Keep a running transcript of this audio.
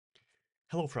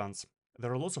Hello friends!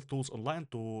 There are lots of tools online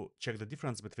to check the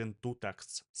difference between two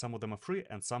texts. Some of them are free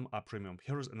and some are premium.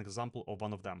 Here is an example of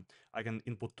one of them. I can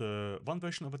input one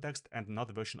version of a text and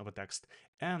another version of a text,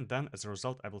 and then as a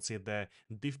result I will see the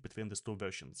diff between these two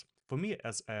versions. For me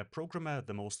as a programmer,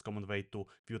 the most common way to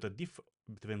view the diff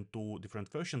between two different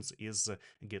versions is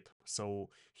Git. So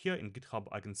here in GitHub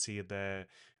I can see the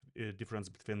difference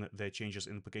between the changes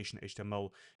in application HTML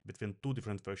between two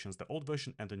different versions, the old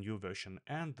version and the new version,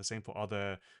 and the same for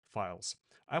other files.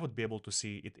 I would be able to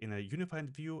see it in a unified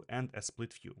view and a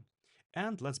split view.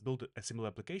 And let's build a similar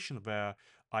application where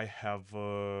I have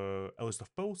a list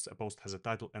of posts, a post has a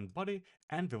title and body,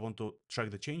 and we want to track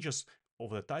the changes of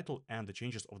the title and the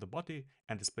changes of the body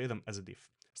and display them as a diff.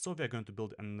 So we are going to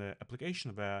build an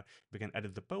application where we can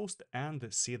edit the post and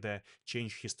see the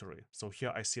change history. So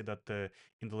here I see that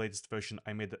in the latest version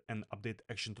I made an update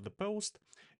action to the post.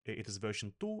 It is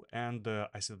version 2, and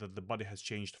I see that the body has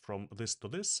changed from this to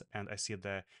this, and I see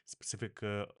the specific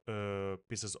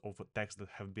pieces of text that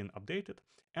have been updated.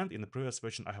 And in the previous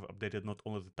version I have updated not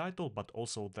only the title but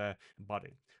also the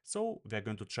body. So we are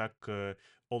going to track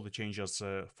all the changes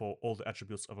for all the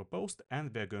attributes of a post,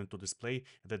 and we are going to display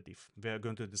the diff. We are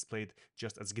going to display it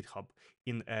just as GitHub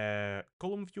in a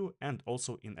column view and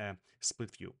also in a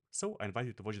split view. So I invite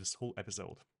you to watch this whole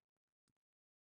episode.